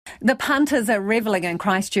The punters are revelling in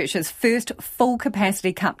Christchurch's first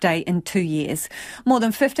full-capacity Cup Day in 2 years. More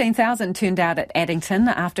than 15,000 turned out at Addington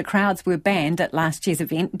after crowds were banned at last year's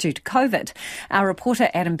event due to COVID. Our reporter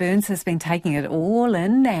Adam Burns has been taking it all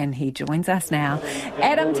in and he joins us now.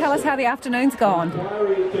 Adam, tell us how the afternoon's gone.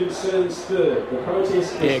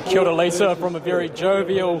 Yeah, kia ora Lisa from a very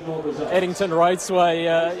jovial Addington Raceway.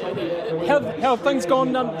 How have things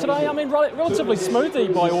gone today? I mean, relatively smoothly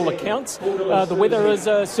by all accounts. The weather has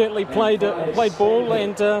certainly played ball,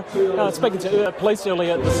 and speaking to police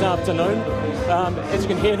earlier this afternoon, as you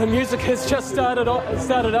can hear, the music has just started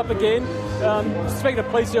up again. Speaking to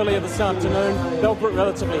police earlier this afternoon, they were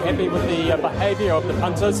relatively happy with the behaviour of the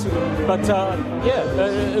punters. But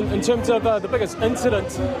in terms of the biggest incident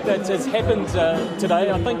that has happened today,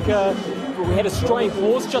 I think we had a stray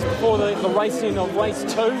pause just before the racing of race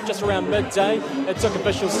 2, just around midday. It took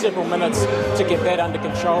officials several minutes to get that under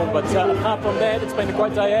control, but apart from that, it's been a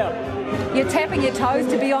great day out. You're tapping your toes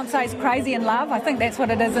to Beyonce's Crazy in Love. I think that's what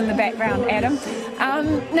it is in the background, Adam.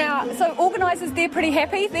 Now, so organisers, they're pretty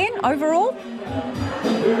happy then, overall?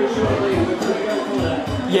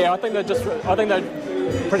 Yeah, I think they're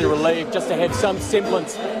pretty relieved just to have some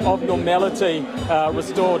semblance of normality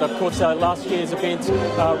restored. Of course, last year's event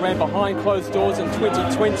ran behind closed doors in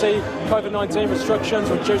 2020. COVID-19 restrictions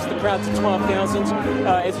reduced the crowd to 12,000.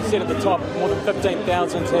 As you said at the top, more than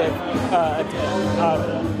 15,000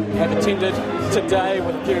 have attended today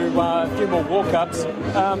with a few more walk-ups.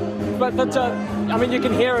 But I mean, you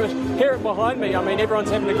can hear it behind me. I mean, everyone's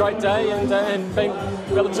having a great day and being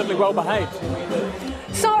relatively well behaved.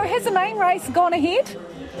 So, has the main race gone ahead?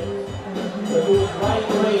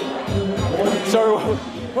 So,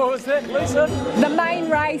 what was that, Lisa? The main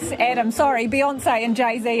race, Adam. Sorry, Beyonce and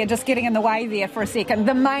Jay-Z are just getting in the way there for a second.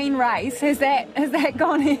 The main race, has that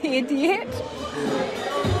gone ahead yet?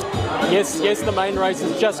 Yes, the main race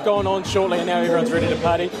has just gone on shortly and now everyone's ready to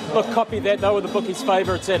party. Look, copy that, they were the bookies'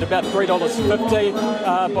 favourites at about $3.50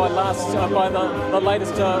 by the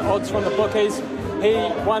latest odds from the bookies. He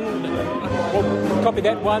won, copy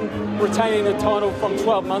that one, retaining the title from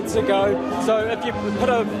 12 months ago. So if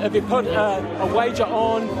you put a wager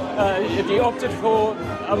on, if you opted for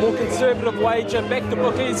a more conservative wager, back the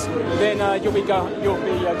bookies, then you'll be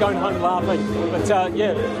going home laughing. But I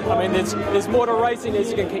mean, there's more to racing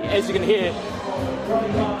as you can hear.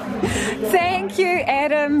 Thank you,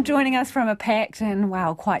 Adam, joining us from a packed and,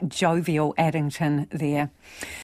 quite jovial Addington there.